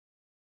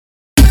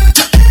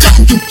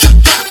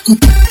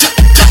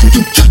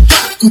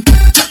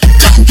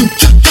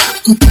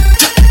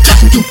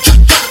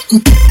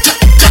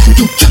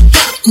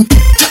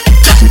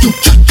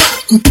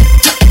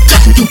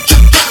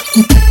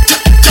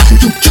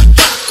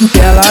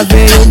Ela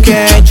veio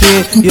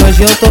quente e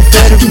hoje eu tô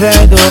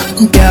fervendo.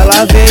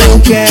 Ela veio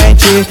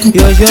quente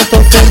e hoje eu tô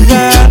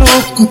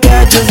fervendo.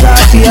 Quer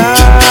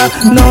desafiar?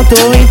 Não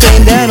tô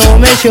entendendo.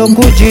 Mexeu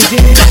com o DJ,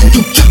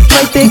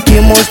 vai ter que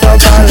mostrar o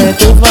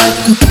talento. Vai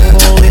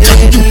com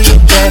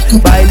ele,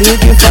 baile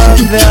de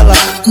favela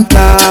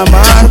na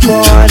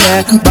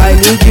Marcone,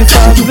 baile de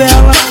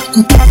favela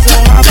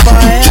São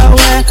Rafael,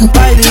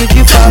 baile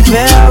de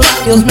favela.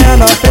 E os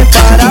menores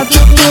preparados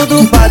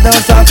tudo pra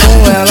dançar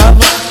com ela.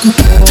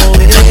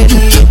 Com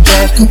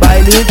ele,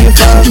 baile de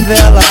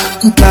favela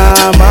na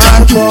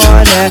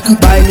Marcone,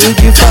 baile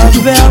de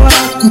favela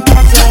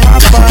São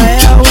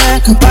Rafael,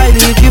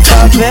 baile de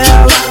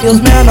favela. E os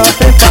menores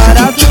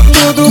preparados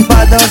tudo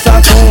pra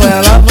dançar com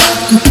ela.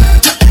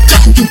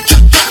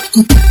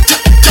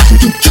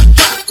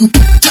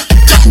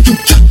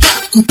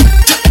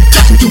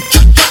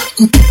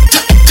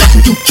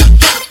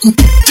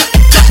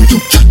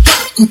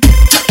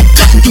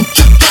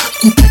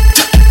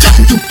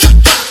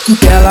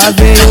 Ela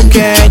veio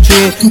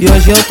quente e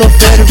hoje eu tô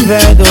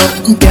fervendo.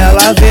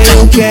 Ela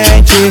veio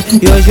quente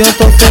e hoje eu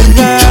tô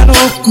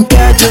fervendo.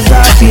 Quer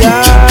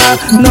desafiar?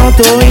 Não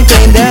tô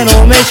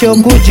entendendo. Mexeu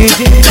com o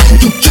DJ,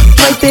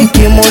 vai ter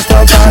que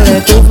mostrar o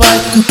talento. Vai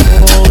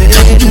com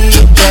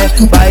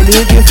ele,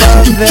 baile de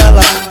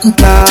favela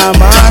na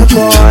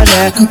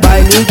Marcone,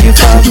 baile de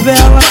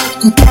favela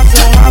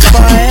São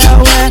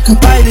Rafael,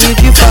 baile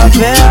de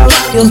favela.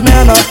 E os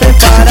menores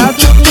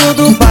preparados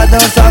tudo pra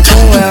dançar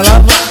com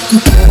ela.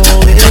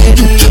 Com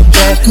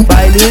ele,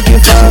 baile de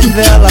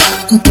favela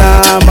na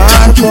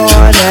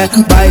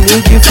Marcone,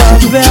 baile de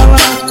favela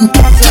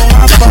São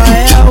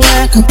Rafael,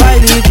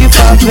 baile de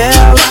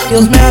favela. E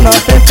os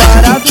menores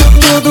preparados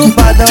tudo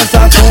pra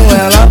dançar com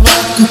ela.